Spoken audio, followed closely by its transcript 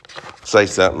say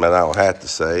something that I don't have to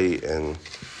say, and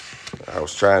I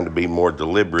was trying to be more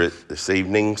deliberate this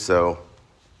evening, so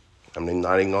I'm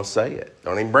not even going to say it.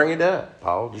 Don't even bring it up,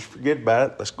 Paul. Just forget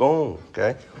about it. Let's go on,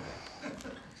 okay?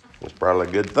 It's probably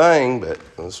a good thing, but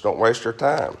let's don't waste our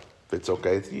time, if it's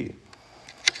okay with you.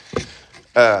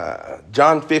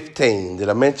 John 15. Did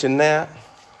I mention that?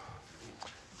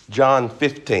 John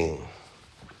 15.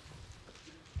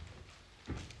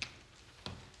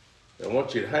 I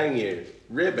want you to hang your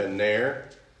ribbon there.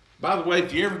 By the way,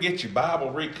 if you ever get your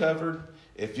Bible recovered,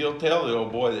 if you'll tell the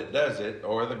old boy that does it,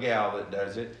 or the gal that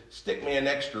does it, stick me an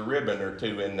extra ribbon or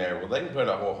two in there. Well, they can put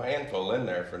a whole handful in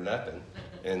there for nothing.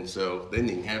 And so then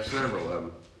you can have several of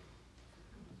them.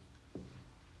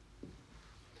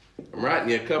 I'm writing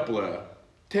you a couple of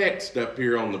texts up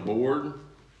here on the board.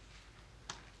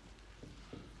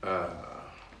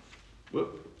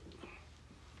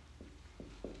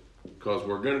 Because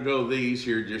we're going to go these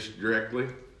here just directly.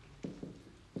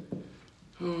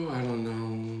 Oh, I don't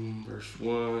know, verse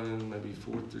 1, maybe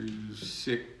 4 through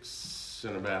 6,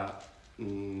 and about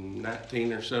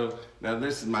 19 or so. Now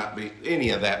this might be, any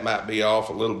of that might be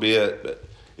off a little bit, but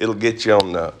it'll get you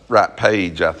on the right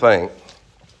page, I think.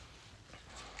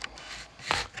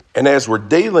 And as we're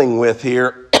dealing with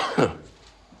here,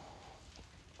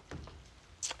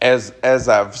 as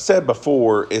I've said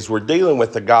before, as we're dealing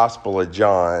with the Gospel of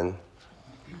John,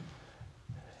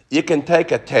 you can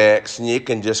take a text and you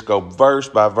can just go verse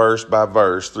by verse by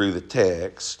verse through the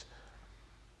text.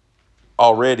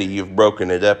 Already you've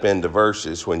broken it up into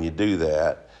verses when you do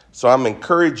that. So I'm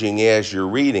encouraging you as you're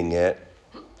reading it.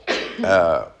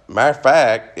 Matter of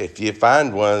fact, if you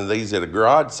find one of these at a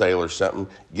garage sale or something,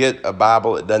 get a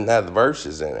Bible that doesn't have the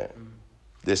verses in it.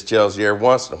 This tells you every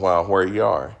once in a while where you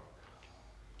are.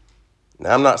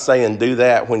 Now, I'm not saying do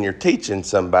that when you're teaching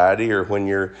somebody or when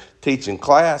you're teaching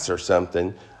class or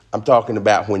something. I'm talking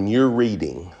about when you're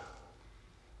reading.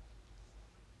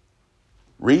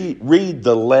 Read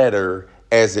the letter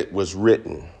as it was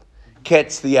written.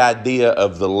 Catch the idea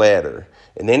of the letter.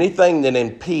 And anything that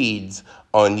impedes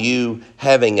on you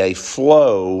having a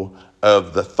flow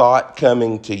of the thought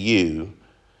coming to you,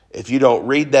 if you don't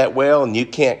read that well and you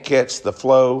can't catch the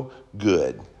flow,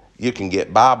 good. You can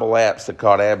get Bible apps that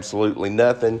caught absolutely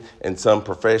nothing, and some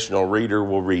professional reader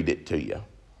will read it to you.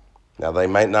 Now, they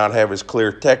may not have as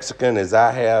clear Texan as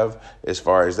I have as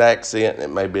far as accent, and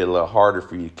it may be a little harder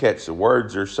for you to catch the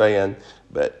words they're saying,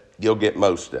 but you'll get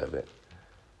most of it.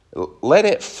 Let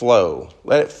it flow.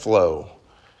 Let it flow.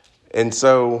 And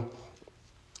so,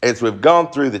 as we've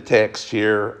gone through the text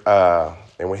here,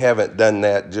 and we haven't done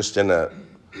that just in a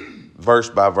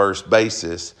verse-by-verse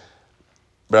basis,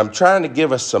 but I'm trying to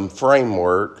give us some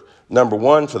framework, number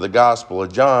one, for the Gospel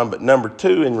of John, but number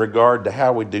two, in regard to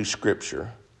how we do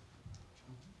Scripture.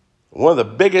 One of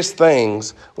the biggest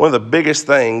things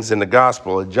in the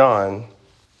Gospel of John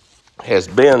has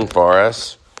been for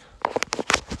us.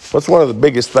 What's one of the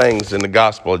biggest things in the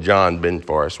Gospel of John been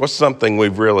for us? What's something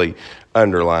we've really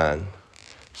underlined?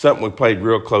 Something we paid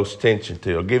real close attention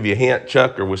to. I'll give you a hint,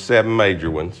 Chucker with 7 major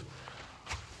ones.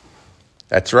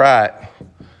 That's right.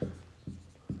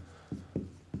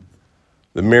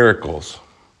 The miracles.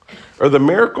 Are the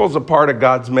miracles a part of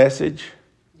God's message?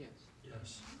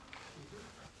 Yes.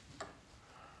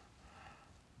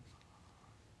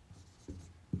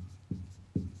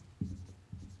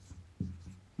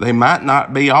 They might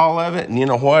not be all of it, and you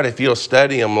know what? If you'll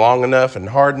study them long enough and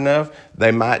hard enough,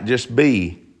 they might just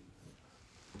be.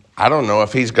 I don't know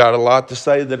if he's got a lot to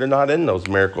say that are not in those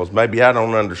miracles. Maybe I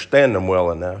don't understand them well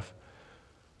enough.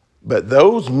 But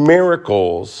those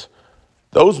miracles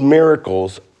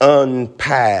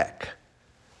unpack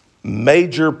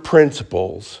major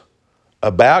principles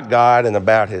about God and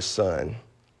about his Son.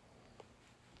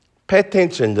 Pay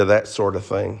attention to that sort of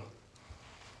thing.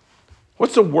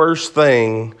 What's the worst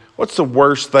thing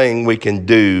we can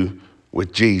do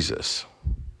with Jesus?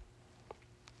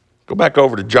 Go back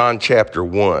over to John chapter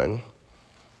 1.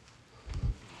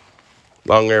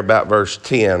 Along there about verse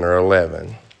 10 or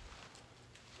 11.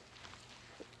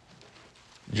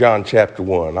 John chapter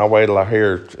 1. I'll wait till I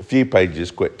hear a few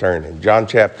pages quit turning. John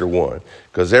chapter 1.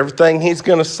 Because everything he's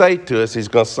going to say to us, he's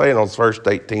going to say it on those first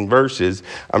 18 verses.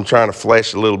 I'm trying to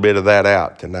flesh a little bit of that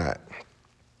out tonight.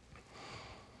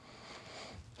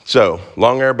 So,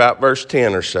 along there about verse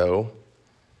 10 or so,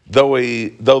 though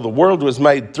the world was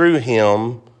made through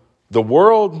him, the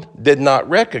world did not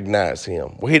recognize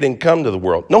him. Well, he didn't come to the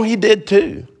world. No, he did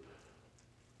too.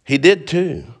 He did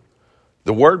too.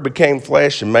 The Word became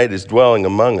flesh and made his dwelling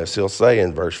among us, he'll say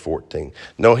in verse 14.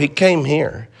 No, he came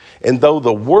here. And though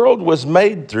the world was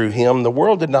made through him, the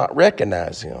world did not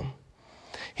recognize him.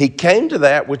 He came to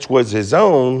that which was his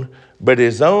own, But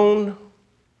his own,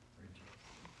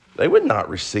 they would not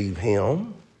receive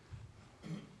him.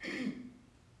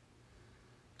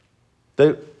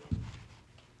 Did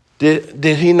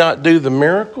he not do the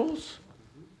miracles?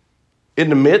 In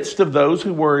the midst of those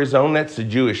who were his own, that's the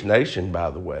Jewish nation,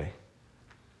 by the way.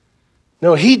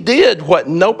 No, he did what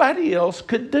nobody else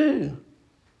could do.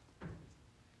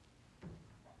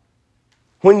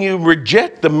 When you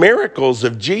reject the miracles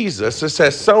of Jesus, this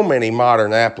has so many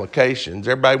modern applications.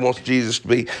 Everybody wants Jesus to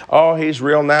be, oh, he's a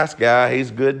real nice guy,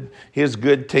 he's a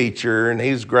good teacher, and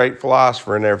he's a great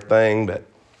philosopher and everything, but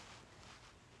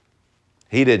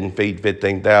he didn't feed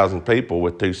 15,000 people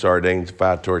with 2 sardines and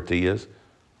 5 tortillas.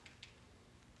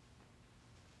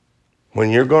 When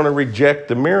you're going to reject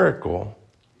the miracle,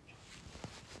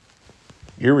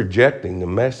 you're rejecting the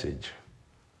message.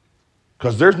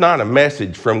 Because there's not a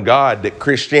message from God that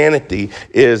Christianity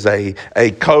is a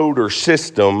code or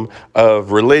system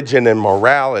of religion and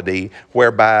morality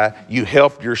whereby you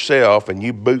help yourself and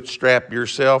you bootstrap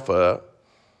yourself up.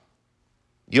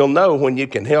 You'll know when you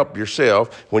can help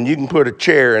yourself, when you can put a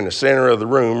chair in the center of the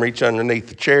room, reach underneath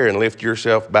the chair and lift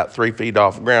yourself about 3 feet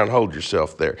off the ground, hold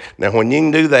yourself there. Now, when you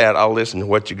can do that, I'll listen to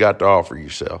what you got to offer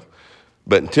yourself.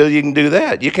 But until you can do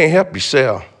that, you can't help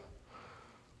yourself.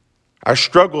 Our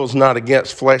struggle is not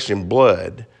against flesh and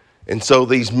blood. And so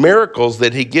these miracles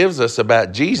that he gives us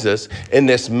about Jesus and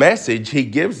this message he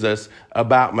gives us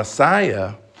about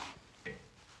Messiah,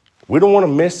 we don't want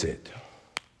to miss it.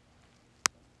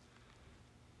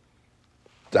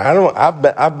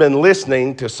 I've been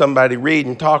listening to somebody read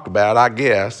and talk about, I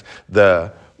guess,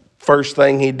 the first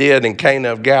thing he did in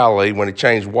Cana of Galilee when he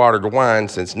changed water to wine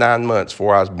since 9 months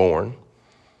before I was born.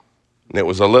 And it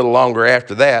was a little longer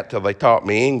after that till they taught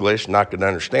me English and I could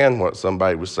understand what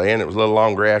somebody was saying. It was a little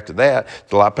longer after that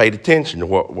till I paid attention to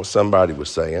what somebody was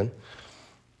saying.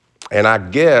 And I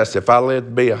guess if I lived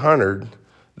to be 100,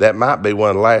 that might be one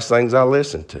of the last things I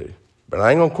listened to. But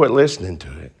I ain't going to quit listening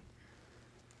to it.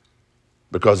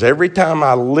 Because every time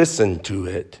I listen to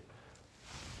it,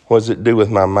 what does it do with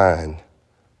my mind?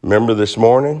 Remember this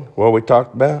morning what we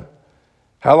talked about?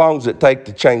 How long does it take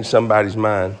to change somebody's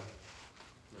mind?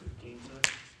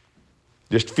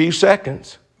 Just a few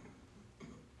seconds.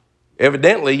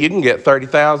 Evidently, you can get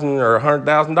 $30,000 or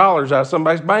 $100,000 out of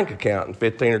somebody's bank account in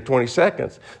 15 or 20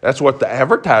 seconds. That's what the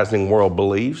advertising world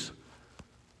believes.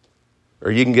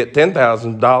 Or you can get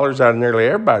 $10,000 out of nearly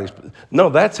everybody's. No,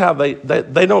 that's how they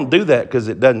don't do that because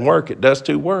it doesn't work. It does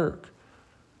to work.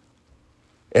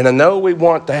 And I know we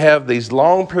want to have these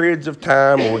long periods of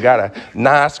time where we got a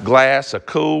nice glass of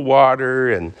cool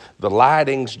water and the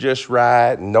lighting's just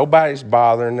right and nobody's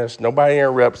bothering us, nobody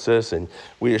interrupts us, and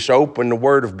we just open the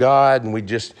Word of God and we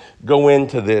just go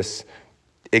into this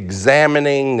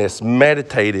examining, this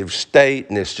meditative state,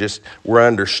 and it's just we're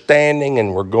understanding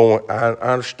and we're going, I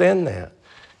understand that.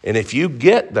 And if you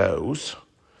get those,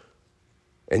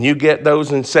 and you get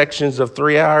those in sections of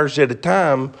 3 hours at a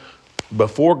time,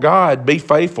 before God, be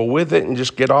faithful with it and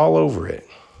just get all over it.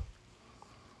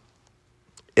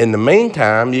 In the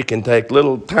meantime, you can take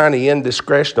little tiny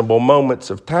indiscretionable moments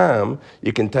of time.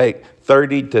 You can take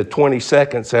 30 to 20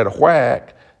 seconds at a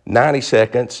whack, 90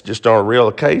 seconds just on a real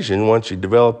occasion once you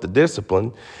develop the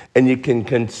discipline, and you can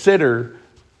consider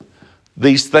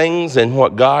these things and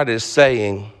what God is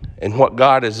saying and what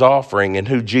God is offering and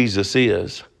who Jesus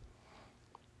is.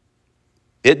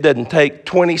 It doesn't take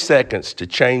 20 seconds to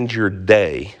change your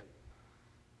day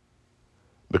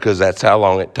because that's how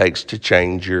long it takes to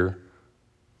change your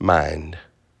mind.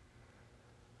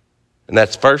 And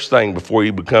that's the first thing before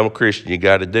you become a Christian you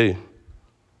got to do.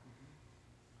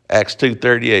 Acts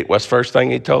 2:38, what's the first thing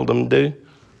he told them to do?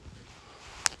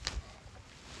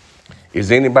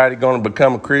 Is anybody going to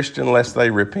become a Christian unless they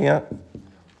repent?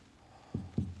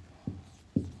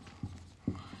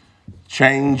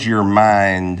 Change your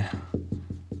mind.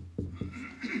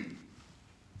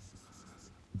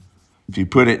 If you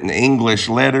put it in English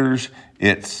letters,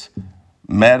 it's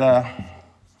meta,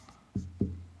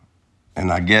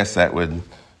 and I guess that would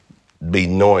be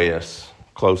nous,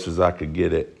 close as I could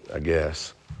get it, I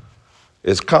guess.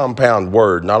 It's compound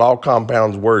word. Not all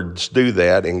compound words do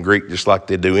that in Greek just like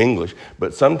they do English,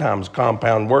 but sometimes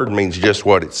compound word means just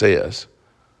what it says.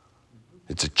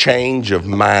 It's a change of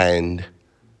mind.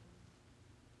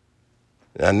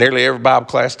 Now, nearly every Bible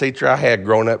class teacher I had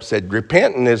growing up said,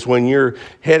 repenting is when you're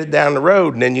headed down the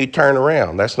road and then you turn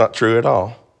around. That's not true at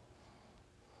all.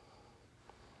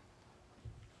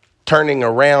 Turning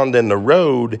around in the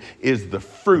road is the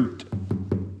fruit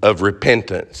of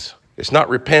repentance. It's not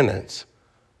repentance.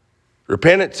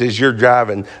 Repentance is you're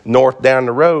driving north down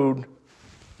the road.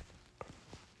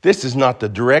 This is not the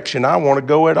direction I want to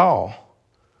go at all.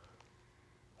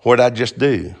 What did I just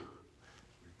do?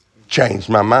 Changed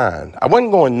my mind. I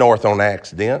wasn't going north on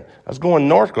accident. I was going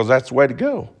north because that's the way to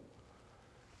go.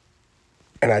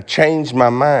 And I changed my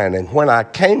mind. And when I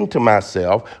came to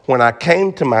myself, when I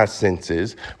came to my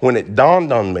senses, when it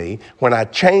dawned on me, when I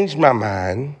changed my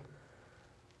mind,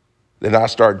 then I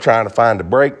started trying to find a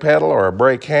brake pedal or a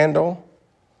brake handle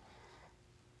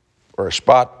or a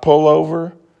spot to pull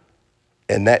over.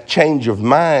 And that change of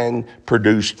mind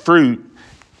produced fruit.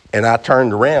 And I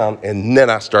turned around and then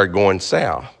I started going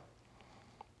south.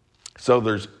 So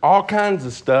there's all kinds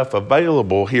of stuff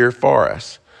available here for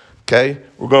us. Okay,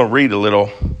 we're going to read a little.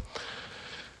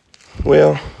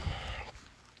 Well,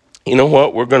 you know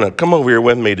what? We're going to come over here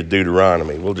with me to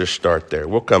Deuteronomy. We'll just start there.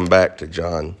 We'll come back to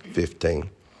John 15.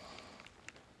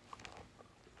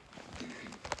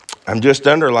 I'm just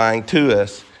underlining to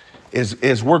us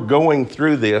as we're going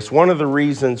through this, one of the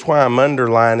reasons why I'm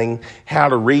underlining how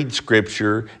to read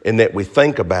Scripture and that we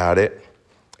think about it,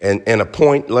 and a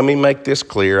point, let me make this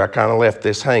clear. I kind of left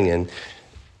this hanging.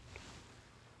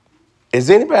 Has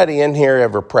anybody in here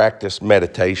ever practiced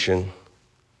meditation?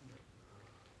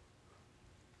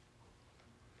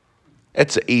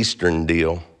 It's an Eastern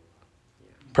deal,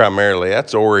 primarily.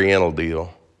 That's an Oriental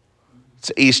deal. It's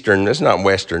Eastern, it's not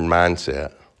Western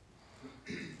mindset.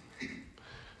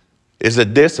 It's a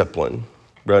discipline,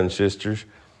 brothers and sisters,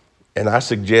 and I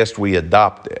suggest we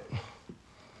adopt it.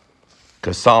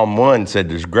 Because Psalm 1 said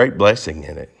there's great blessing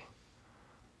in it.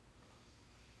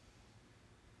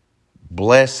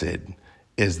 Blessed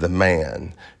is the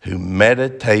man who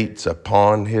meditates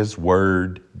upon his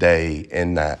word day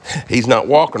and night. He's not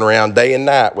walking around day and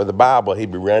night with a Bible.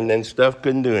 He'd be running and stuff,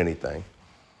 couldn't do anything.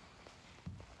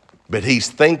 But he's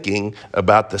thinking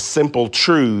about the simple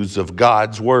truths of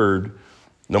God's word.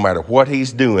 No matter what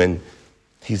he's doing,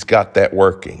 he's got that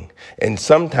working. And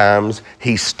sometimes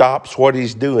he stops what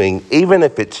he's doing, even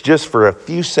if it's just for a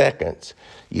few seconds.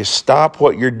 You stop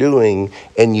what you're doing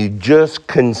and you just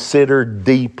consider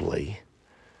deeply.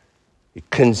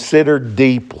 Consider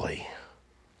deeply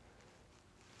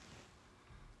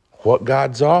what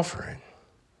God's offering.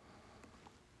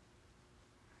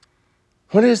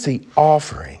 What is he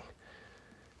offering?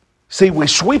 See, we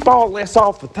sweep all this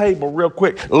off the table real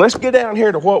quick. Let's get down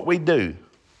here to what we do.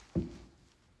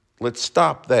 Let's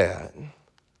stop that.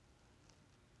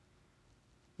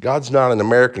 God's not an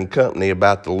American company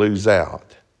about to lose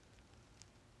out.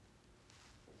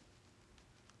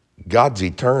 God's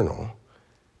eternal.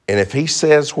 And if he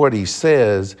says what he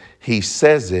says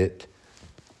it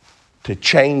to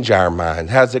change our mind.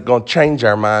 How's it going to change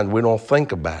our mind? We don't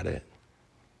think about it.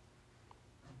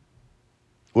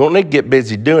 We don't need to get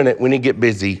busy doing it. We need to get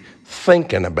busy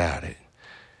thinking about it.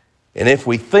 And if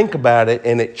we think about it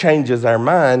and it changes our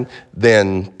mind,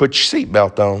 then put your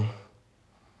seatbelt on.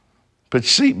 Put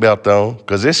your seatbelt on,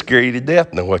 because it's scary you to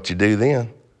death know what you do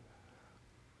then.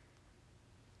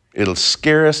 It'll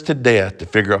scare us to death to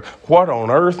figure out what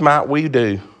on earth might we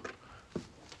do.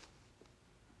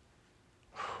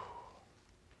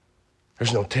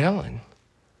 There's no telling.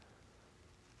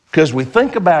 Because we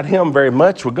think about him very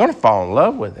much, we're going to fall in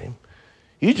love with him.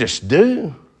 You just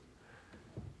do.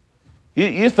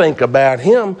 You think about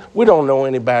him, we don't know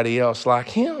anybody else like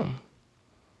him.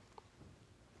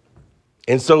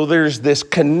 And so there's this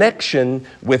connection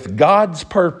with God's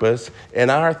purpose and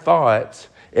our thoughts.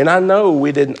 And I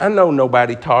know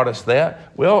nobody taught us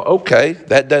that. Well, okay,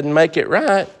 that doesn't make it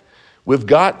right. We've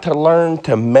got to learn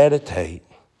to meditate.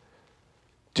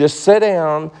 Just sit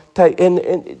down,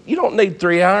 and you don't need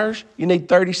 3 hours. You need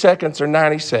 30 seconds or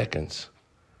 90 seconds.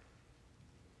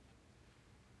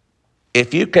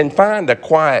 If you can find a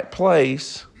quiet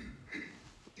place,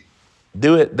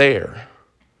 do it there.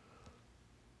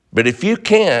 But if you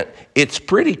can't, it's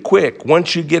pretty quick.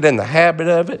 Once you get in the habit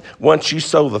of it, once you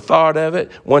sow the thought of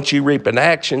it, once you reap an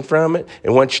action from it,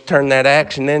 and once you turn that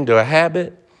action into a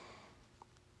habit,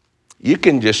 you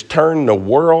can just turn the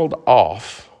world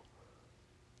off.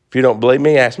 If you don't believe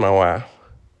me, ask my wife.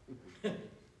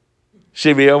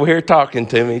 She'll be over here talking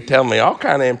to me, telling me all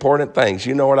kind of important things.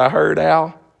 You know what I heard,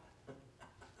 Al?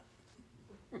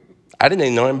 I didn't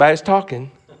even know anybody was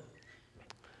talking.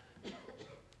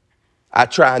 I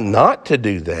try not to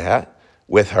do that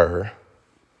with her.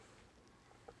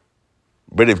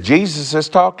 But if Jesus is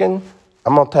talking,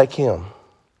 I'm going to take him.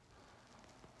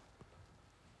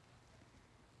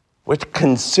 We have to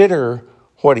consider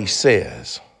what he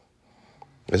says.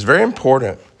 It's very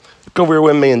important. Look over here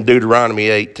with me in Deuteronomy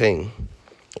 18.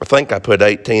 I think I put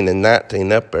 18 and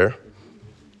 19 up there.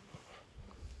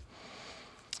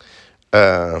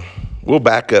 We'll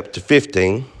back up to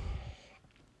 15.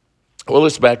 Well,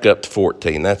 let's back up to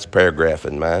 14. That's a paragraph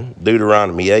in mine.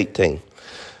 Deuteronomy 18.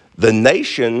 The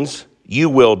nations you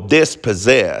will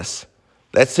dispossess.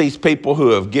 That's these people who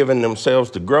have given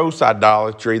themselves to gross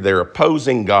idolatry. They're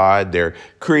opposing God. They're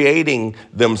creating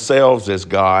themselves as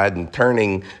God and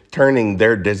turning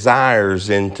their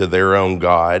desires into their own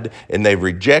God. And they've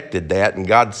rejected that. And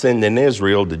God's sending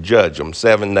Israel to judge them,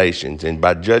 7 nations. And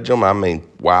by judge them, I mean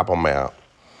wipe them out.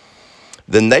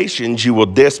 The nations you will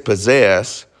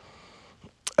dispossess,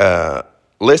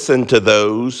 listen to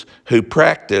those who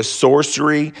practice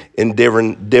sorcery and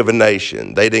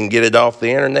divination. They didn't get it off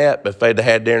the internet, but if they'd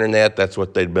had the internet, that's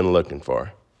what they'd been looking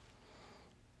for.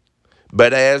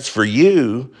 But as for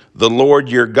you, the Lord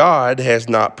your God has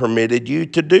not permitted you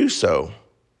to do so.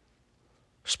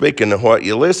 Speaking of what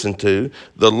you listen to,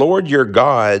 the Lord your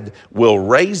God will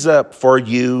raise up for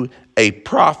you a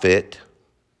prophet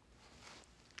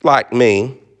like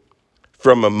me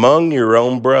from among your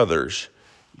own brothers.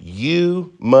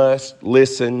 You must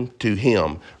listen to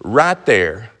him. Right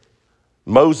there,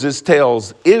 Moses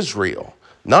tells Israel,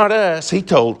 not us. He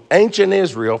told ancient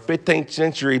Israel, 15th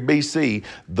century BC,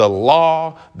 the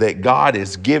law that God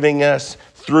is giving us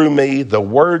through me, the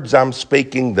words I'm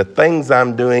speaking, the things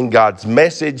I'm doing, God's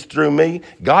message through me,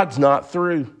 God's not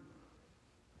through.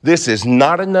 This is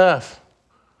not enough.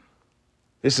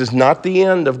 This is not the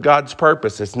end of God's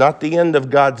purpose. It's not the end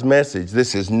of God's message.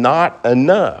 This is not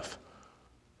enough.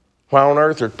 Why on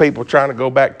earth are people trying to go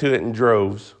back to it in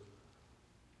droves?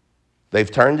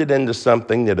 They've turned it into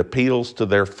something that appeals to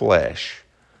their flesh.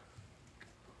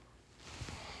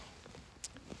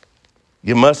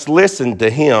 You must listen to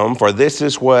him, for this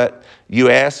is what you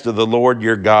asked of the Lord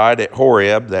your God at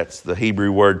Horeb, that's the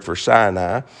Hebrew word for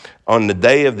Sinai, on the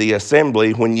day of the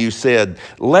assembly when you said,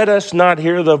 let us not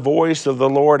hear the voice of the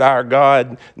Lord our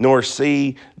God, nor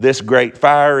see this great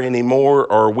fire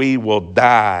anymore, or we will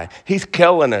die. He's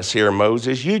killing us here,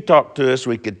 Moses. You talk to us,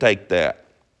 we could take that.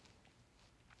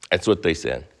 That's what they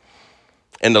said.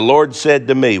 And the Lord said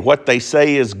to me, what they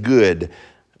say is good.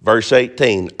 Verse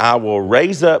 18, I will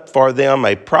raise up for them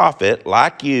a prophet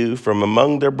like you from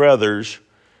among their brothers.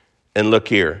 And look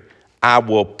here, I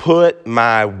will put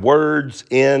my words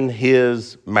in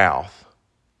his mouth.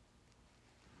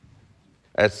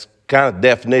 That's kind of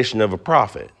definition of a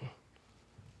prophet.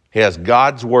 He has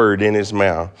God's word in his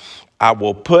mouth. I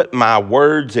will put my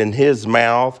words in his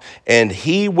mouth, and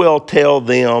he will tell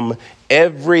them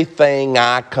everything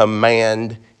I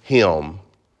command him.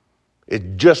 It's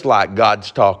just like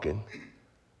God's talking.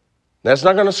 That's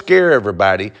not going to scare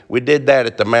everybody. We did that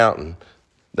at the mountain.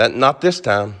 Not this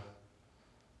time.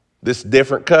 This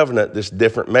different covenant, this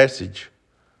different message.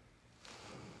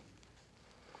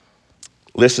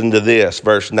 Listen to this,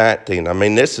 verse 19. I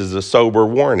mean, this is a sober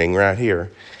warning right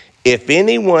here. If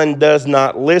anyone does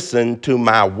not listen to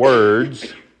my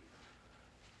words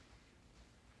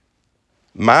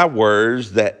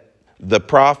that the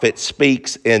prophet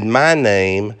speaks in my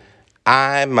name,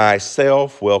 I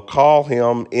myself will call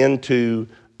him into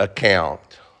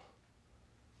account.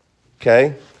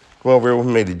 Okay? Come over with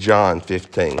me to John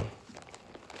 15.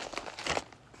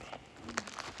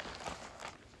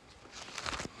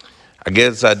 I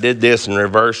guess I did this in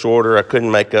reverse order. I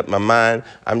couldn't make up my mind.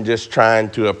 I'm just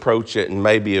trying to approach it in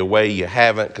maybe a way you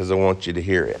haven't because I want you to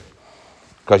hear it.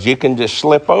 Because you can just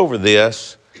slip over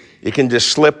this.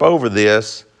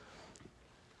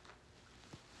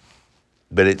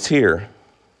 But it's here.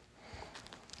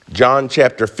 John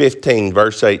chapter 15,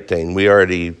 verse 18. We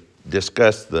already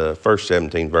discussed the first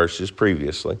 17 verses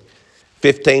previously.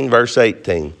 15, verse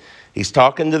 18. He's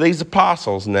talking to these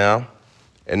apostles now,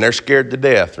 and they're scared to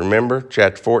death. Remember,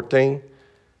 chapter 14?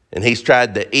 And he's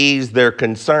tried to ease their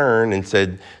concern and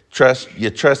said, you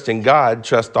trust in God,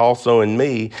 trust also in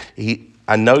me.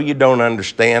 I know you don't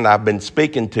understand. I've been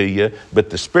speaking to you, but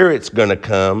the Spirit's going to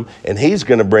come, and he's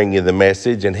going to bring you the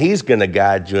message, and he's going to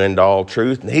guide you into all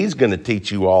truth, and he's going to teach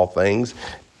you all things.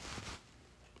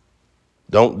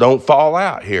 Don't fall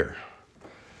out here.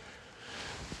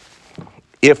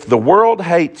 If the world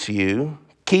hates you,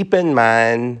 keep in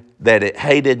mind that it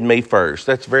hated me first.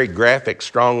 That's very graphic,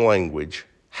 strong language.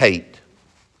 Hate.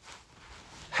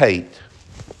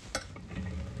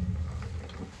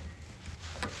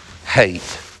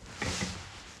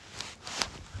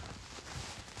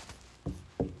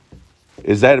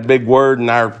 Is that a big word in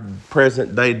our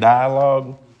present day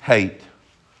dialogue? Hate.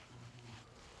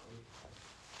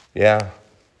 Yeah.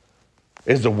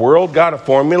 Has the world got a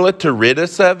formula to rid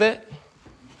us of it?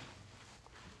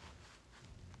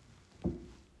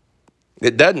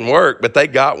 It doesn't work, but they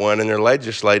got one, and they're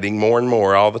legislating more and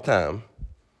more all the time.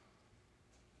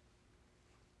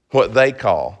 What they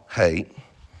call hate.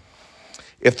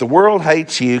 If the world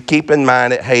hates you, keep in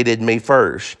mind it hated me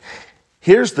first.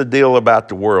 Here's the deal about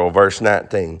the world, verse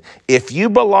 19. If you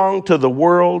belong to the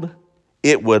world,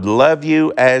 it would love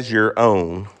you as your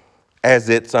own, as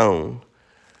its own.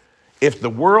 If the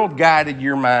world guided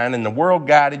your mind and the world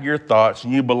guided your thoughts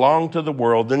and you belong to the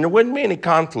world, then there wouldn't be any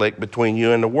conflict between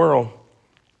you and the world.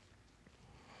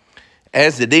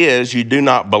 As it is, you do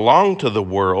not belong to the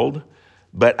world,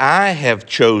 but I have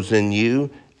chosen you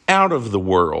out of the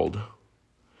world.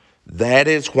 That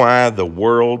is why the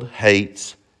world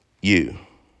hates you.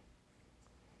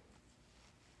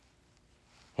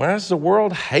 Why is the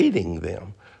world hating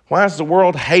them? Why is the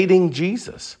world hating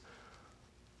Jesus?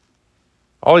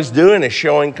 All he's doing is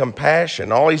showing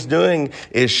compassion. All he's doing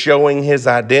is showing his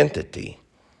identity.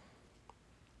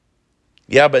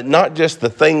 Yeah, but not just the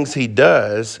things he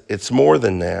does, it's more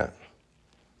than that.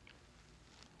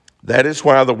 That is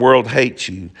why the world hates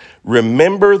you.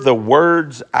 Remember the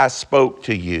words I spoke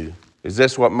to you. Is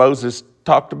this what Moses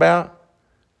talked about?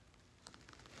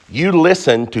 You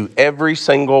listen to every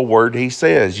single word he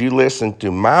says. You listen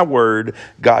to my word.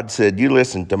 God said, you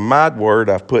listen to my word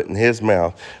I've put in his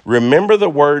mouth. Remember the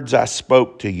words I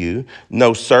spoke to you.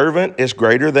 No servant is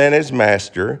greater than his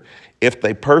master. If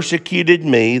they persecuted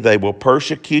me, they will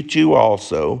persecute you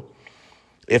also.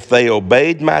 If they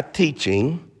obeyed my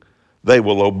teaching, they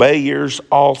will obey yours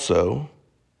also.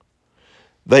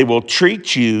 They will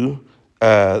treat you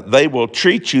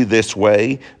this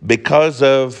way because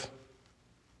of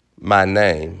my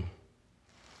name.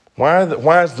 Why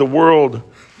does the world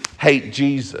hate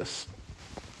Jesus?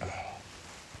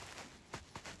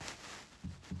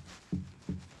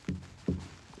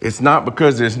 It's not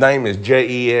because his name is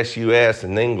Jesus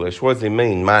in English. What does he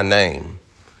mean, my name?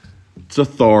 It's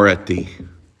authority.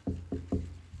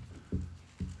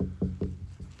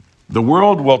 The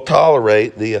world will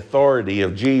tolerate the authority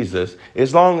of Jesus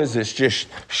as long as it's just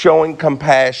showing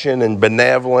compassion and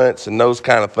benevolence and those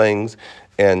kind of things.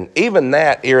 And even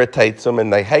that irritates them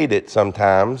and they hate it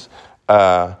sometimes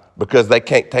because they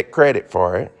can't take credit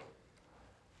for it.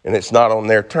 And it's not on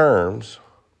their terms.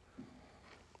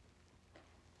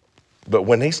 But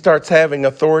when he starts having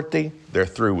authority, they're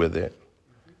through with it.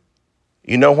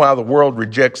 You know why the world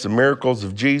rejects the miracles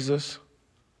of Jesus?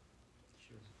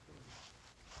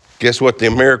 Guess what the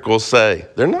miracles say?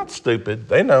 They're not stupid.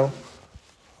 They know.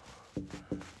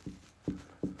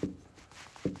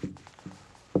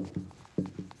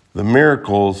 The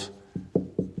miracles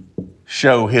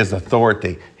show his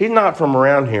authority. He's not from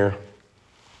around here.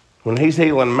 When he's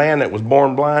healing a man that was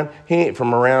born blind, he ain't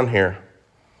from around here.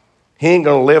 He ain't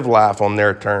going to live life on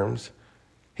their terms.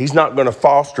 He's not going to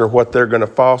foster what they're going to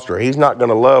foster. He's not going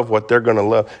to love what they're going to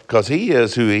love because he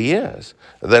is who he is.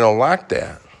 They don't like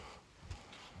that.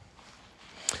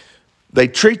 They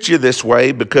treat you this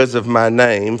way because of my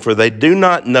name, for they do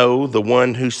not know the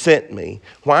one who sent me.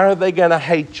 Why are they going to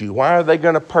hate you? Why are they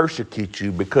going to persecute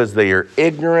you? Because they are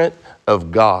ignorant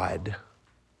of God.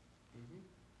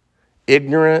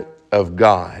 Ignorant of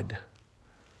God.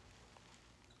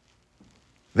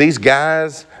 These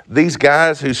guys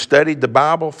who studied the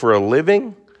Bible for a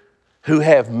living, who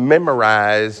have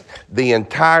memorized the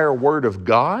entire Word of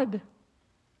God,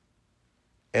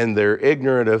 and they're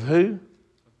ignorant of who?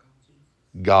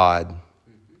 God.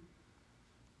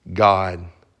 God.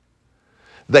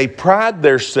 They pride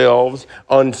themselves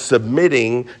on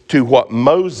submitting to what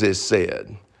Moses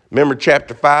said. Remember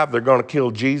chapter 5, they're going to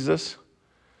kill Jesus?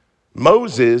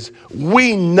 Moses,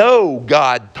 we know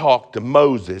God talked to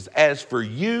Moses. As for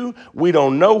you, we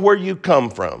don't know where you come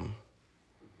from.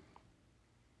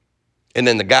 And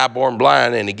then the guy born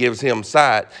blind, and he gives him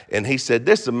sight, and he said,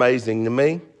 this is amazing to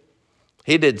me.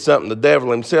 He did something the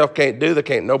devil himself can't do. There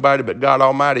can't nobody but God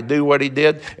Almighty do what he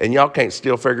did, and y'all can't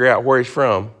still figure out where he's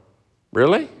from.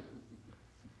 Really?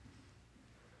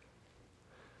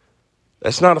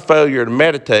 That's not a failure to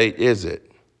meditate, is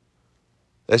it?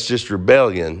 That's just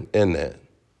rebellion, isn't it?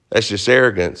 That's just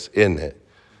arrogance, isn't it?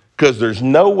 Because there's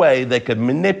no way they could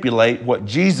manipulate what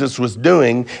Jesus was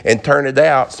doing and turn it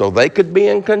out so they could be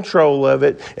in control of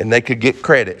it and they could get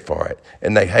credit for it.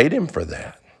 And they hate him for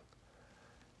that.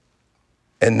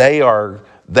 And they are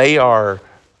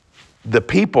the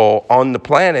people on the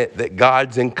planet that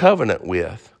God's in covenant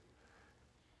with.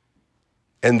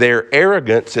 And their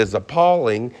arrogance is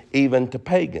appalling even to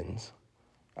pagans.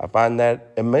 I find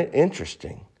that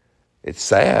interesting. It's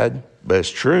sad, but it's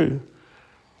true.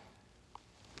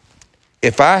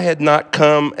 If I had not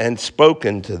come and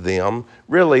spoken to them,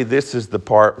 really this is the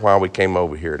part why we came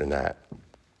over here tonight.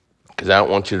 Because I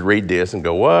don't want you to read this and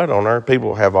go, what on earth?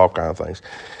 People have all kinds of things.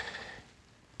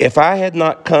 If I had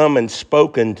not come and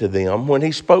spoken to them, when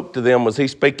he spoke to them, was he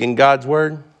speaking God's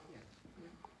word?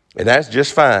 And that's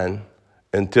just fine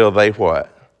until they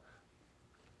what?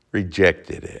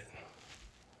 rejected it.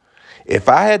 If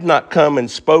I had not come and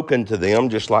spoken to them,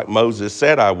 just like Moses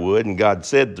said I would, and God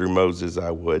said through Moses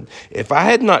I would, if I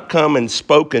had not come and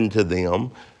spoken to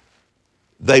them,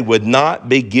 they would not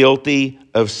be guilty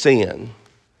of sin.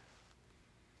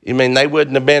 You mean they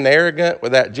wouldn't have been arrogant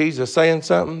without Jesus saying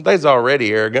something? They's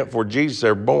already arrogant before Jesus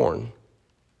ever born.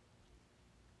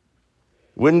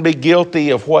 Wouldn't be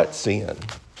guilty of what sin?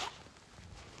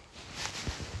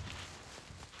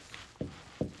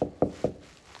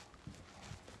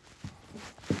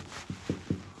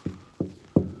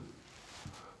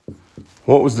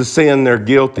 What was the sin they're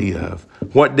guilty of?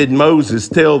 What did Moses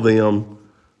tell them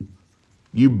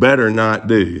you better not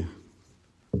do?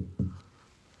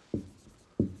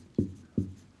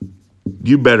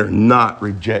 You better not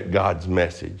reject God's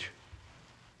message.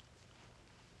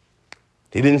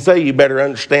 He didn't say you better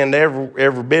understand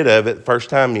every bit of it the first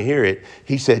time you hear it.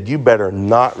 He said you better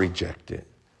not reject it.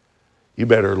 You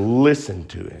better listen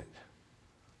to it.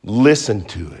 Listen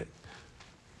to it.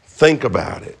 Think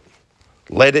about it.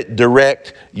 Let it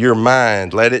direct your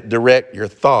mind. Let it direct your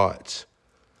thoughts.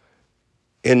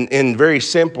 In very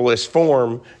simplest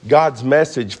form, God's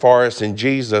message for us in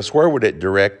Jesus, where would it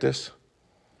direct us?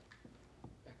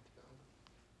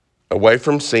 Away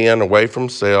from sin, away from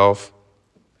self,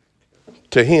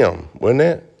 to Him, wouldn't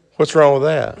it? What's wrong with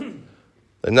that?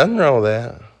 There's nothing wrong with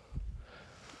that.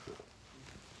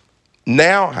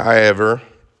 Now, however,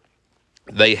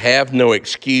 they have no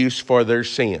excuse for their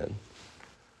sin.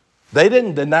 They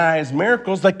didn't deny His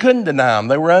miracles. They couldn't deny them.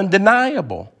 They were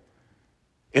undeniable.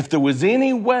 If there was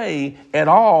any way at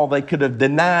all they could have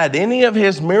denied any of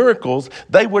His miracles,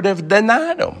 they would have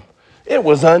denied them. It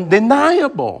was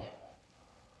undeniable.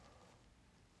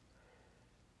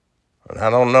 And I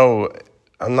don't know,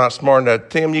 I'm not smart enough.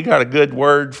 Tim, you got a good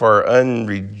word for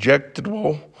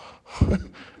unrejectable?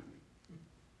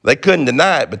 They couldn't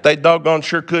deny it, but they doggone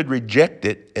sure could reject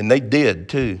it, and they did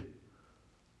too.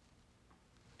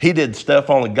 He did stuff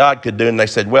only God could do, and they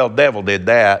said, well, devil did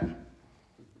that.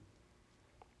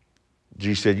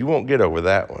 Jesus said, you won't get over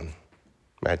that one.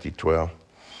 Matthew 12.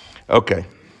 Okay.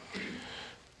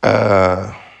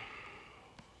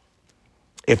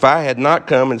 If I had not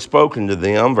come and spoken to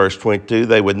them, verse 22,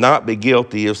 they would not be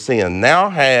guilty of sin. Now,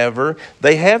 however,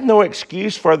 they have no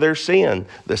excuse for their sin,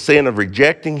 the sin of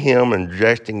rejecting Him and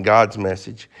rejecting God's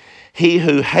message. He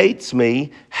who hates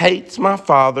me hates my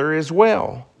Father as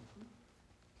well.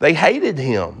 They hated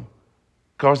Him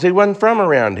because He wasn't from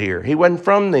around here. He wasn't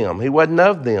from them. He wasn't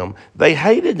of them. They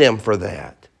hated Him for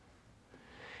that.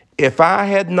 If I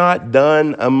had not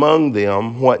done among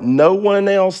them what no one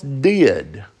else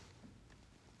did,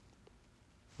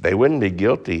 they wouldn't be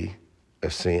guilty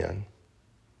of sin.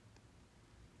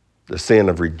 The sin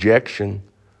of rejection,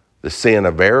 the sin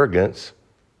of arrogance,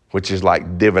 which is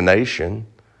like divination,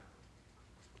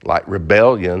 like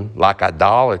rebellion, like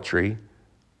idolatry,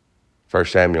 1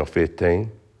 Samuel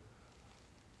 15.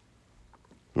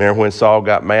 Remember when Saul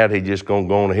got mad, he just going to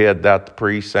go on ahead without the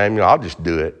priest, Samuel? I'll just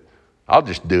do it.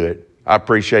 I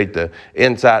appreciate the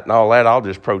insight and all that. I'll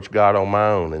just approach God on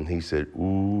my own. And he said,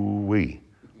 ooh-wee.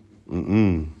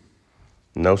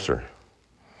 No, sir.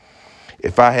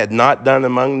 If I had not done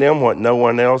among them what no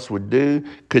one else could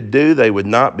do, they would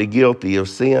not be guilty of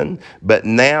sin. But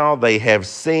now they have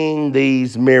seen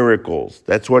these miracles.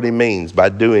 That's what he means by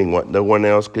doing what no one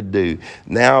else could do.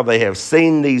 Now they have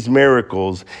seen these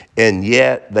miracles, and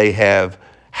yet they have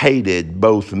hated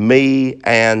both me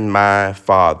and my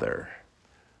Father.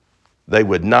 They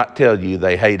would not tell you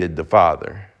they hated the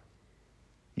Father,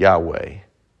 Yahweh.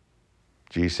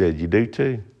 Jesus said, you do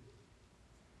too.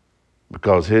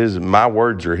 Because my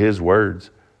words are His words.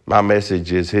 My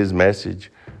message is His message.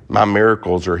 My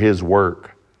miracles are His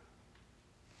work.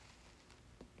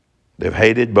 They've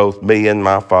hated both me and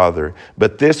my Father.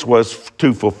 But this was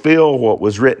to fulfill what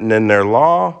was written in their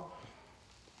law.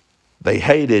 They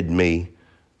hated me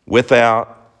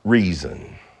without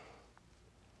reason.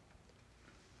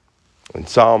 In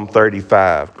Psalm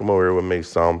 35, come over here with me,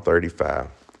 Psalm 35.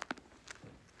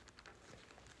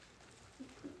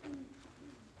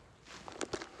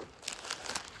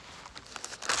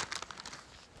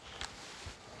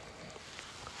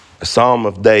 A Psalm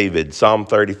of David, Psalm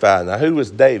 35. Now, who was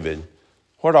David?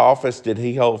 What office did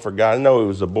he hold for God? I know he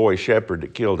was a boy shepherd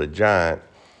that killed a giant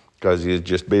because he was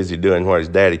just busy doing what his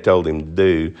daddy told him to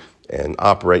do and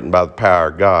operating by the power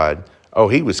of God. Oh,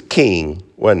 he was king,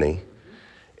 wasn't he?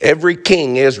 Every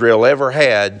king Israel ever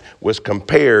had was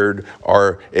compared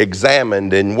or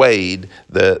examined and weighed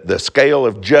the scale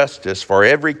of justice for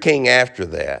every king after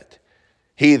that.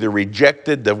 He either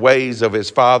rejected the ways of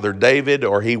his father David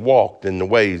or he walked in the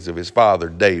ways of his father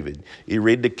David. You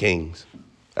read the Kings.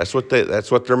 That's what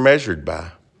they're measured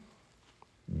by.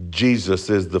 Jesus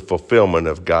is the fulfillment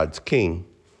of God's king.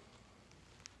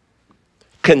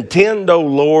 Contend, O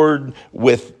Lord,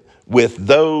 with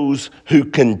those who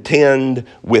contend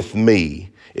with me.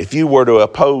 If you were to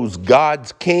oppose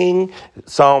God's king,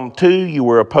 Psalm 2, you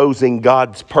were opposing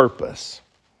God's purpose.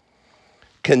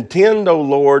 Contend, O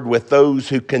Lord, with those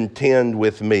who contend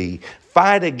with me.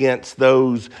 Fight against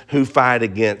those who fight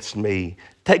against me.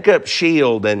 Take up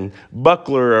shield and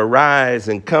buckler, arise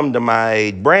and come to my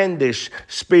aid. Brandish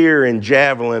spear and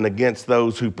javelin against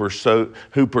those who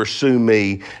pursue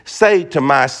me. Say to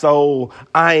my soul,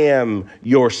 I am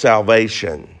your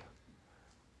salvation.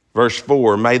 Verse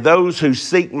 4, may those who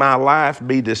seek my life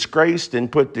be disgraced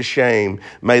and put to shame.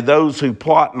 May those who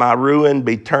plot my ruin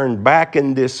be turned back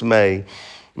in dismay.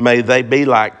 May they be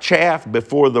like chaff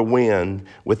before the wind,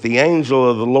 with the angel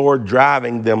of the Lord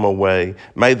driving them away.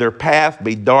 May their path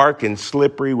be dark and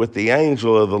slippery, with the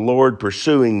angel of the Lord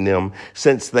pursuing them,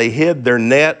 since they hid their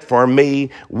net for me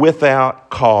without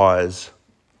cause.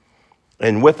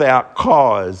 And without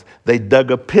cause they dug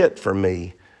a pit for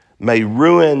me. May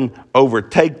ruin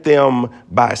overtake them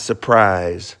by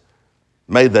surprise.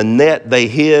 May the net they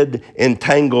hid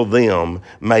entangle them.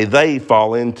 May they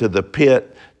fall into the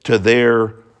pit to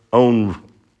their own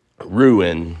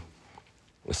ruin.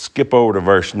 Let's skip over to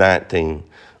verse 19.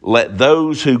 Let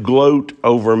those who gloat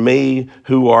over me,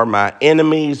 who are my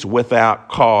enemies without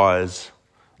cause,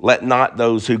 let not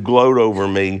those who gloat over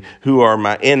me, who are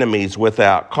my enemies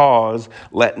without cause,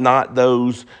 let not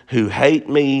those who hate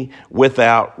me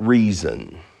without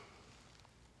reason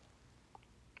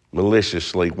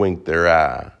maliciously wink their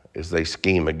eye as they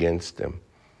scheme against him.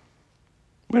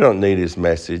 We don't need his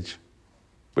message.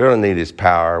 We don't need his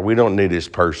power. We don't need his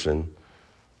person.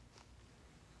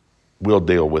 We'll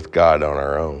deal with God on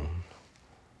our own.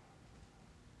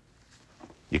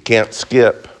 You can't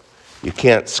skip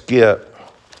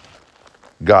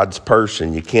God's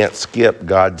person. You can't skip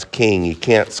God's king. You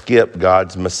can't skip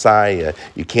God's Messiah.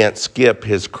 You can't skip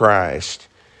his Christ.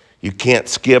 You can't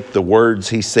skip the words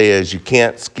he says. You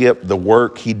can't skip the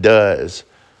work he does.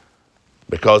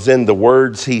 Because in the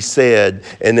words he said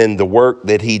and in the work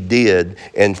that he did,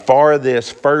 and for this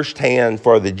firsthand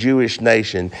for the Jewish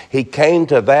nation, he came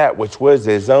to that which was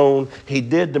his own. He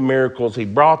did the miracles, he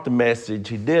brought the message,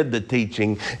 he did the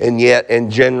teaching, and yet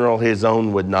in general his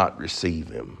own would not receive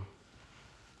him.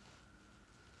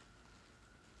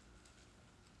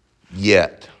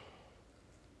 Yet.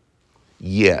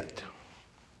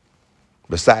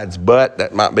 Besides but,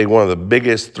 that might be one of the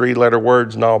biggest three-letter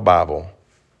words in all Bible.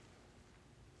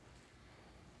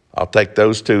 I'll take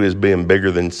those two as being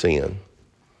bigger than sin.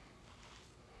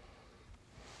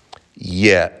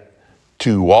 Yet,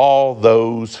 to all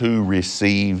those who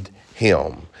received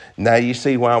him. Now you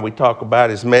see why we talk about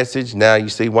his message. Now you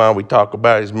see why we talk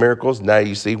about his miracles. Now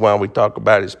you see why we talk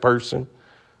about his person.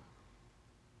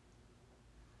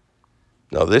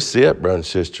 No, this is it, brothers and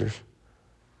sisters.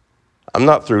 I'm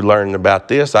not through learning about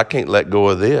this. I can't let go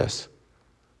of this.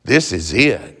 This is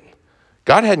it.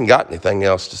 God hadn't got anything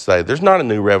else to say. There's not a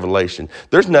new revelation.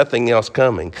 There's nothing else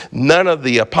coming. None of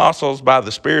the apostles by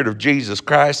the Spirit of Jesus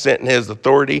Christ sent in his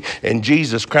authority and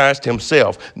Jesus Christ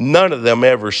himself, none of them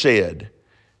ever said,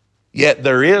 yet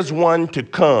there is one to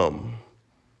come.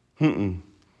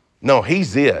 No,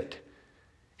 he's it.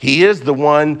 He is the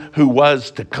one who was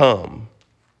to come.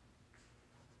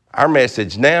 Our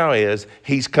message now is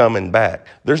he's coming back.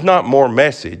 There's not more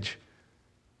message.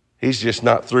 He's just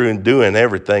not through and doing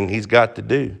everything he's got to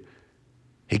do.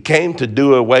 He came to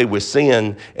do away with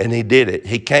sin, and he did it.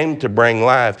 He came to bring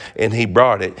life, and he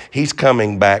brought it. He's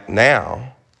coming back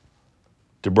now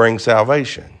to bring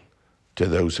salvation to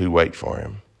those who wait for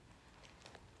him.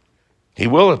 He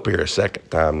will appear a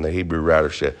second time, the Hebrew writer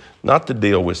said, not to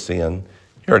deal with sin.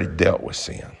 He already dealt with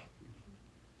sin.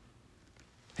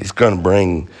 He's going to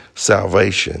bring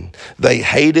salvation. They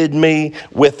hated me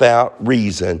without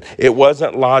reason. It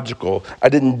wasn't logical. I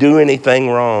didn't do anything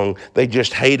wrong. They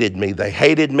just hated me. They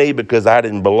hated me because I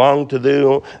didn't belong to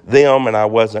them and I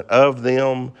wasn't of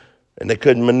them, and they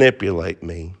couldn't manipulate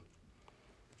me.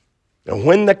 And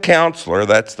when the counselor,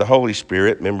 that's the Holy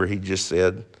Spirit, remember he just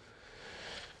said,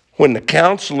 when the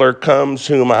counselor comes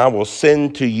whom I will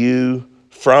send to you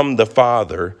from the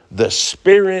Father, the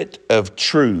Spirit of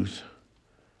truth,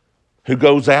 who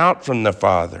goes out from the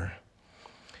Father,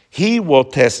 he will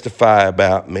testify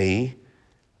about me,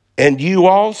 and you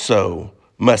also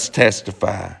must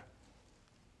testify,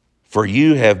 for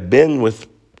you have been with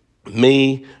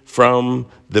me from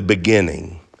the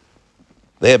beginning.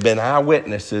 They have been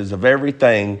eyewitnesses of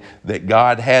everything that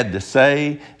God had to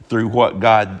say through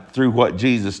what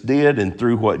Jesus did and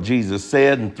through what Jesus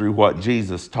said and through what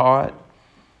Jesus taught.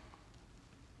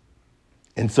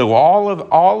 And so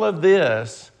all of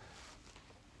this,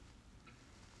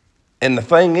 and the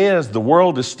thing is, the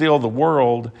world is still the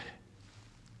world.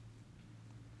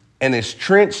 And as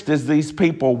trenched as these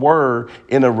people were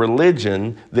in a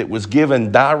religion that was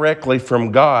given directly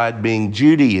from God, being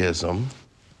Judaism,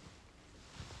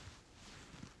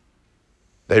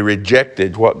 they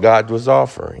rejected what God was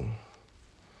offering.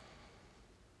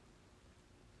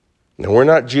 Now, we're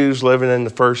not Jews living in the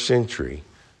first century,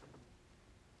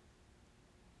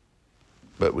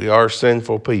 but we are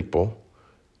sinful people,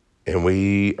 and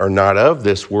we are not of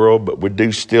this world, but we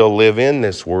do still live in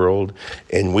this world,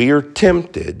 and we are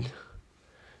tempted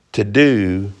to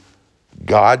do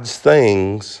God's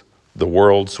things the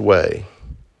world's way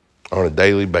on a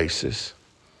daily basis.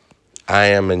 I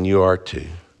am, and you are too.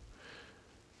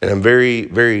 And I'm very,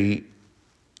 very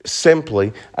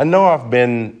simply, I know I've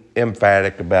been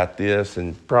emphatic about this,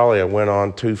 and probably I went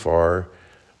on too far.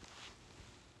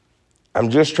 I'm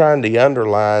just trying to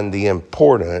underline the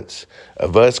importance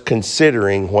of us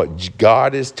considering what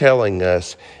God is telling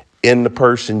us in the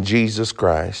person Jesus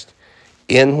Christ,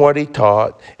 in what he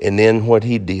taught, and in what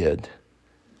he did.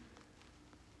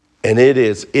 And it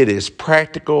is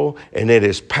practical, and it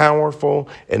is powerful,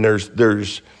 and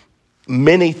there's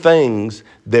many things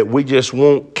that we just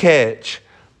won't catch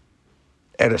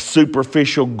at a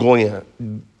superficial glance.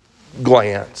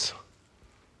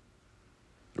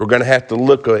 We're going to have to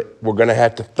look at it. We're going to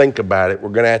have to think about it. We're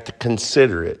going to have to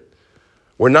consider it.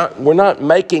 We're not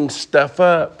making stuff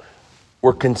up.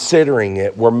 We're considering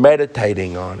it. We're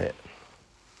meditating on it.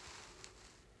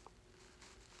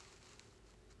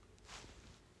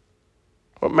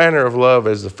 What manner of love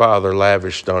has the Father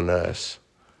lavished on us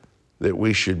that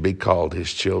we should be called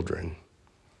his children?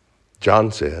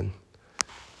 John said,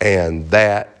 and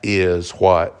that is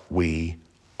what we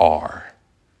are.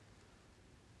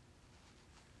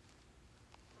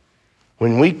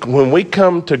 When we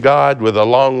come to God with a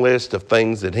long list of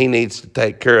things that he needs to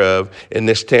take care of in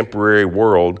this temporary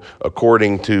world,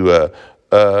 according to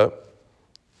an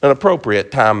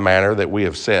appropriate time manner that we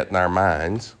have set in our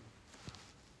minds,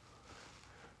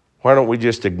 why don't we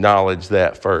just acknowledge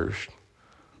that first?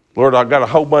 Lord, I've got a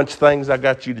whole bunch of things I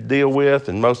got you to deal with,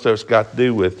 and most of us got to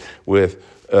do with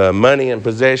money and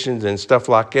possessions and stuff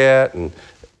like that.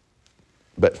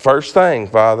 But first thing,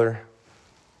 Father,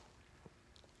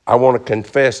 I want to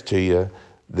confess to you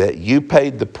that you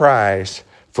paid the price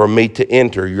for me to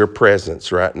enter your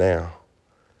presence right now.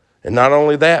 And not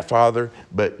only that, Father,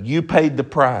 but you paid the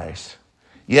price.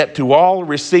 Yet to all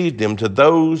received him, to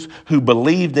those who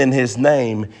believed in his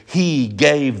name, he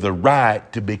gave the right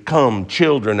to become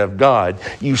children of God.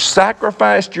 You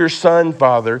sacrificed your son,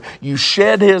 Father. You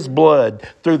shed his blood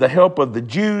through the help of the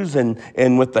Jews and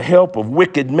with the help of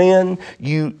wicked men.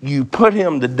 You put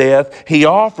him to death. He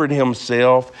offered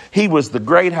himself. He was the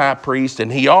great high priest,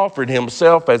 and he offered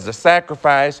himself as a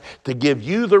sacrifice to give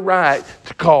you the right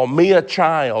to call me a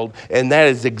child. And that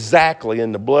is exactly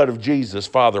in the blood of Jesus,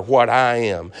 Father, what I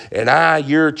am. And I,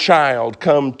 your child,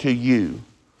 come to you.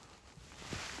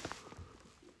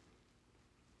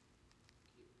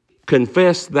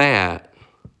 Confess that,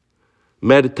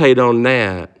 meditate on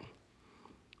that,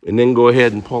 and then go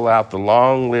ahead and pull out the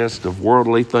long list of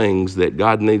worldly things that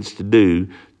God needs to do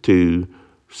to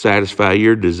satisfy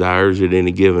your desires at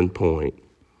any given point.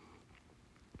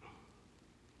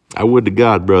 I would to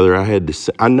God, brother,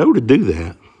 I know to do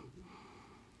that.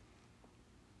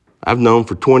 I've known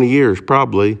for 20 years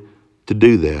probably to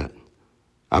do that.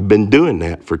 I've been doing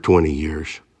that for 20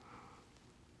 years.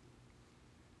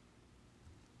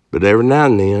 But every now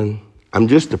and then, I'm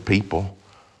just a people.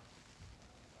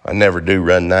 I never do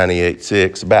run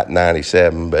 98.6, about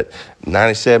 97, but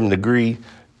 97 degree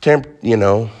temp,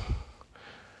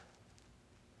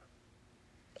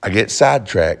 I get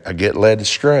sidetracked. I get led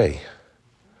astray.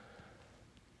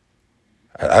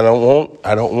 I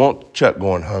don't want Chuck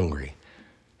going hungry.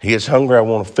 He gets hungry, I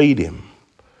want to feed him.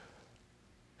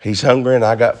 He's hungry and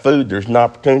I got food. There's an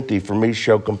opportunity for me to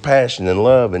show compassion and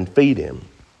love and feed him.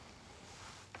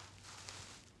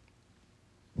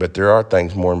 But there are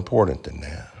things more important than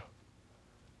that.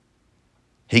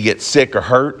 He gets sick or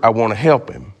hurt, I want to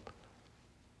help him.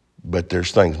 But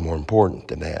there's things more important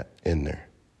than that in there.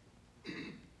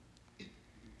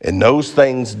 And those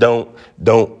things don't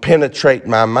penetrate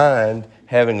my mind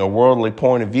having a worldly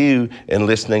point of view and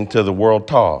listening to the world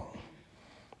talk.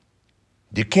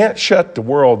 You can't shut the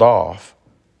world off.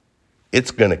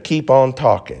 It's going to keep on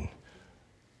talking,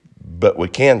 but we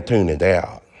can tune it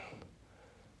out.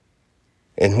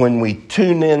 And when we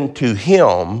tune into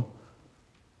him,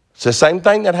 It's the same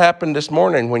thing that happened this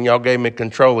morning when y'all gave me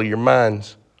control of your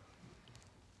minds.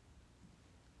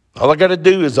 All I got to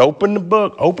do is open the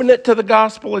book. Open it to the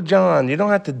Gospel of John. You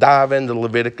don't have to dive into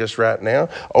Leviticus right now.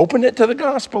 Open it to the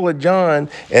Gospel of John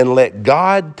and let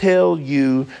God tell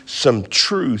you some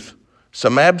truth,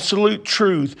 some absolute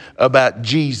truth about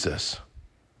Jesus.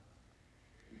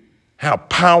 How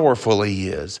powerful he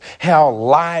is, how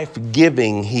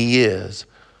life-giving he is.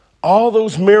 All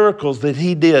those miracles that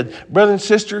he did, brothers and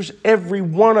sisters, every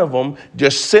one of them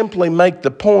just simply make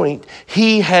the point.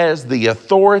 He has the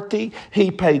authority. He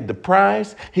paid the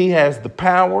price. He has the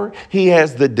power. He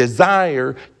has the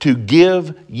desire to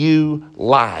give you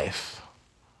life.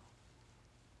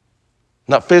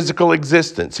 Not physical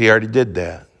existence. He already did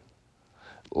that.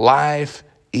 Life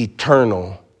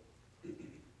eternal.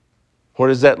 What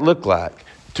does that look like?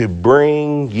 To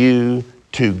bring you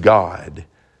to God.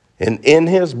 And in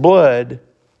his blood,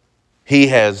 he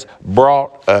has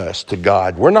brought us to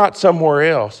God. We're not somewhere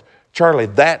else. Charlie,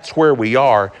 that's where we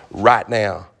are right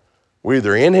now. We're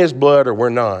either in his blood or we're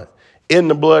not. In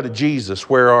the blood of Jesus,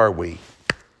 where are we?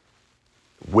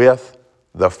 With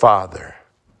the Father.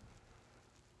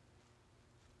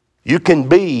 You can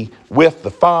be with the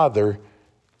Father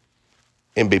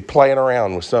and be playing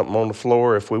around with something on the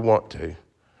floor if we want to.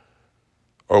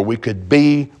 Or we could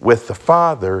be with the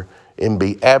Father and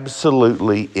be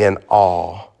absolutely in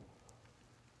awe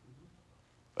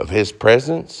of his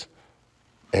presence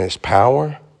and his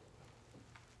power.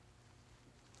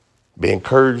 Be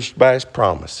encouraged by his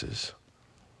promises.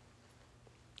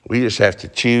 We just have to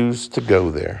choose to go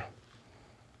there.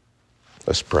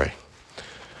 Let's pray.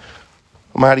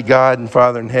 Almighty God and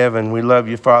Father in heaven, we love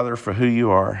you, Father, for who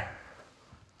you are.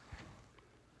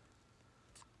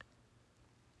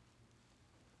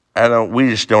 We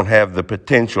just don't have the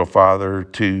potential, Father,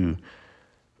 to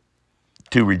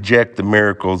reject the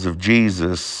miracles of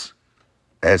Jesus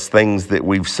as things that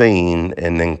we've seen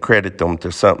and then credit them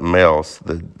to something else.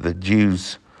 The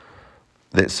Jews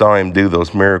that saw him do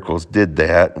those miracles did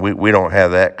that. We don't have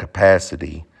that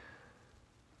capacity.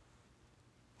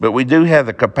 But we do have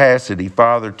the capacity,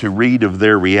 Father, to read of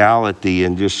their reality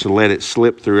and just to let it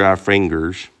slip through our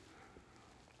fingers.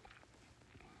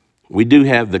 We do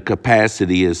have the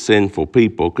capacity as sinful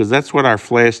people, because that's what our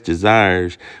flesh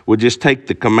desires. We'll just take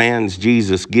the commands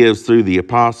Jesus gives through the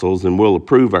apostles and we'll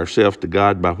approve ourselves to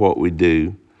God by what we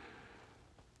do.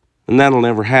 And that'll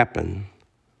never happen.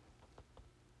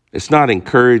 It's not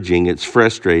encouraging, it's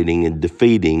frustrating and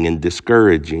defeating and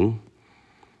discouraging.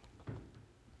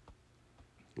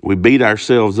 We beat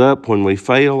ourselves up when we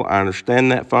fail. I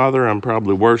understand that, Father. I'm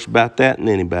probably worse about that than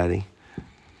anybody.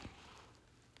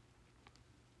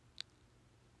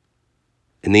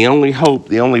 And the only hope,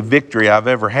 the only victory I've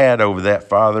ever had over that,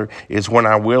 Father, is when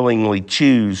I willingly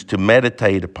choose to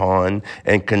meditate upon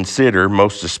and consider,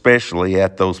 most especially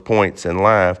at those points in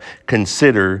life,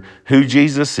 consider who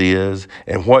Jesus is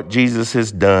and what Jesus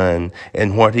has done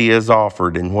and what he has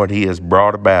offered and what he has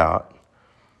brought about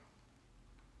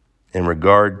in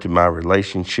regard to my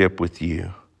relationship with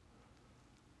you.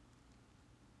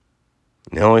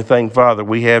 The only thing, Father,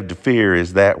 we have to fear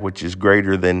is that which is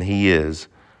greater than he is.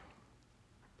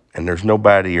 And there's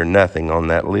nobody or nothing on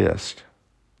that list.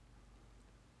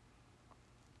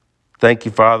 Thank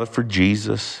you, Father, for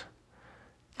Jesus.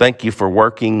 Thank you for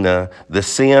working the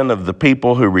sin of the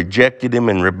people who rejected him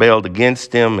and rebelled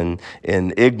against him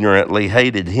and ignorantly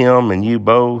hated him and you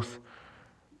both.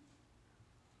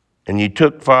 And you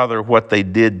took, Father, what they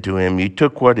did to him. You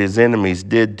took what his enemies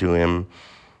did to him,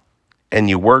 and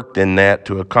you worked in that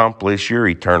to accomplish your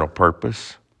eternal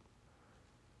purpose.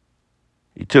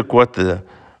 You took what the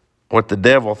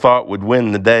devil thought would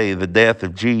win the day, the death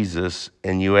of Jesus,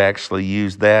 and you actually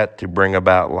used that to bring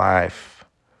about life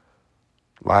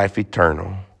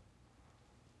eternal.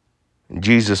 And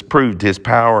Jesus proved his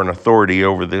power and authority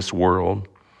over this world.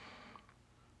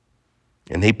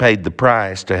 And he paid the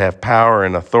price to have power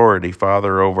and authority,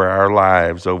 Father, over our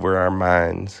lives, over our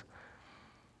minds.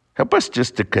 Help us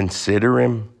just to consider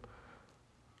him,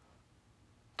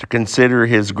 to consider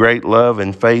his great love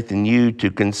and faith in you, to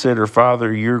consider,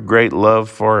 Father, your great love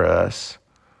for us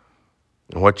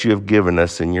and what you have given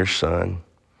us in your Son.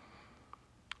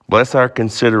 Bless our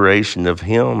consideration of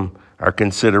him, our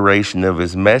consideration of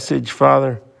his message,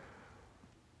 Father.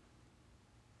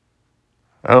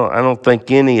 I don't think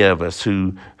any of us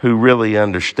who really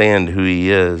understand who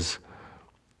he is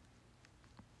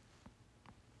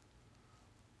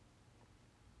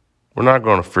we're not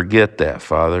going to forget that,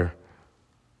 Father.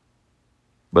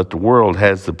 But the world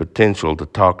has the potential to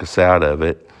talk us out of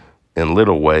it in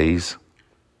little ways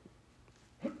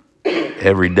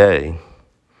every day.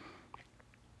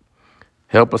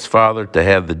 Help us, Father, to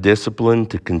have the discipline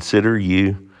to consider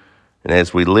you. And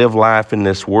as we live life in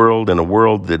this world, in a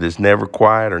world that is never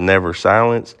quiet or never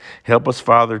silenced, help us,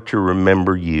 Father, to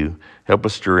remember you. Help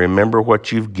us to remember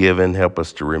what you've given. Help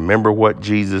us to remember what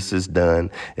Jesus has done.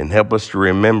 And help us to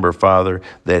remember, Father,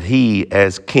 that he,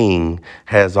 as King,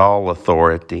 has all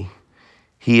authority.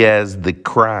 He, as the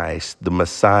Christ, the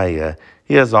Messiah,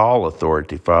 he has all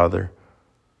authority, Father,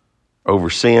 over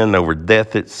sin, over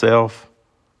death itself,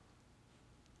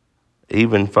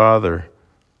 even, Father,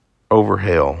 over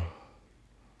hell.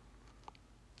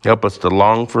 Help us to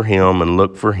long for him and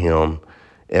look for him.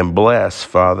 And bless,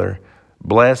 Father,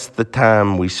 bless the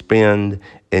time we spend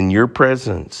in your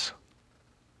presence.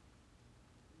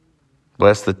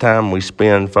 Bless the time we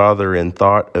spend, Father, in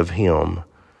thought of him.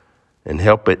 And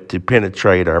help it to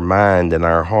penetrate our mind and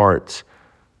our hearts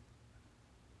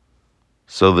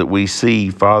so that we see,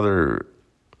 Father,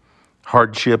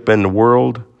 hardship in the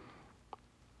world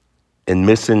and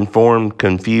misinformed,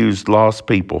 confused, lost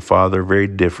people, Father, very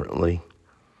differently.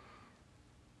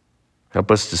 Help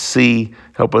us to see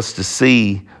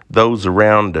those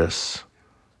around us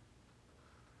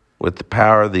with the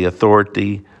power, the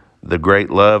authority, the great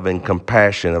love and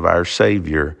compassion of our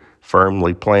Savior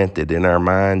firmly planted in our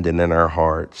mind and in our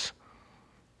hearts.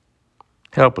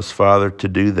 Help us, Father, to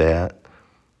do that.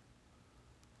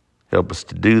 Help us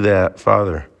to do that,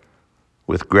 Father,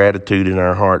 with gratitude in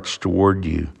our hearts toward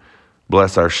you.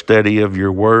 Bless our study of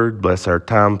your word. Bless our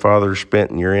time, Father,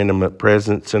 spent in your intimate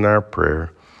presence in our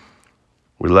prayer.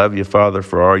 We love you, Father,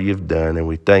 for all you've done, and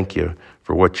we thank you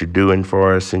for what you're doing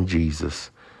for us in Jesus.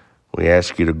 We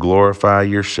ask you to glorify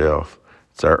yourself.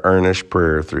 It's our earnest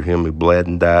prayer through him who bled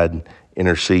and died and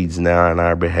intercedes now on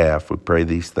our behalf. We pray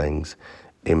these things.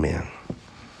 Amen.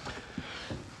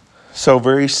 So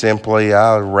very simply,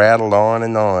 I rattled on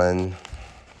and on.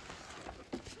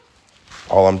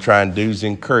 All I'm trying to do is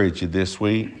encourage you this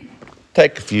week.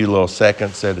 Take a few little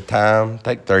seconds at a time.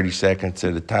 Take 30 seconds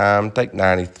at a time. Take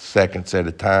 90 seconds at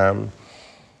a time.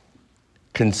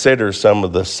 Consider some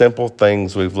of the simple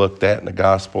things we've looked at in the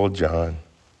Gospel of John.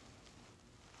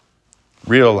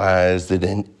 Realize that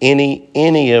in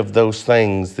any of those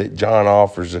things that John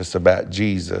offers us about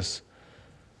Jesus,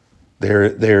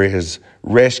 there is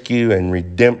rescue and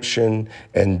redemption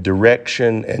and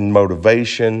direction and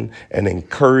motivation and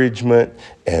encouragement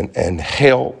and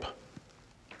help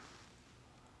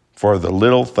for the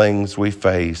little things we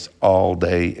face all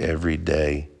day, every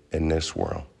day in this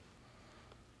world.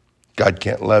 God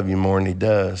can't love you more than he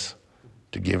does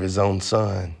to give his own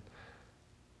son.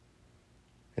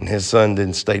 And his son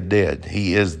didn't stay dead.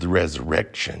 He is the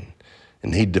resurrection.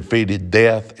 And he defeated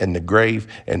death and the grave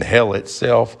and hell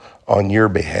itself on your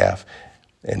behalf.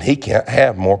 And he can't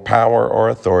have more power or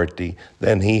authority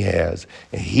than he has.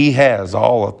 And he has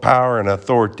all of power and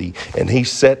authority. And he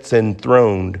sits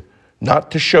enthroned,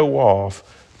 not to show off,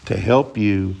 to help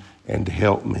you and to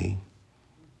help me.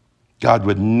 God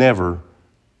would never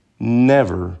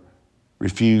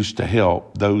refuse to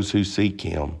help those who seek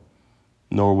him,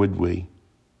 nor would we.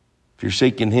 If you're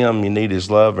seeking him, you need his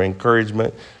love or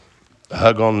encouragement, a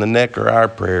hug on the neck or our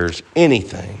prayers,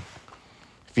 anything.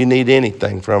 If you need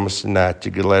anything from us tonight,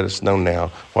 you can let us know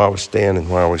now while we stand and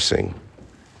while we sing.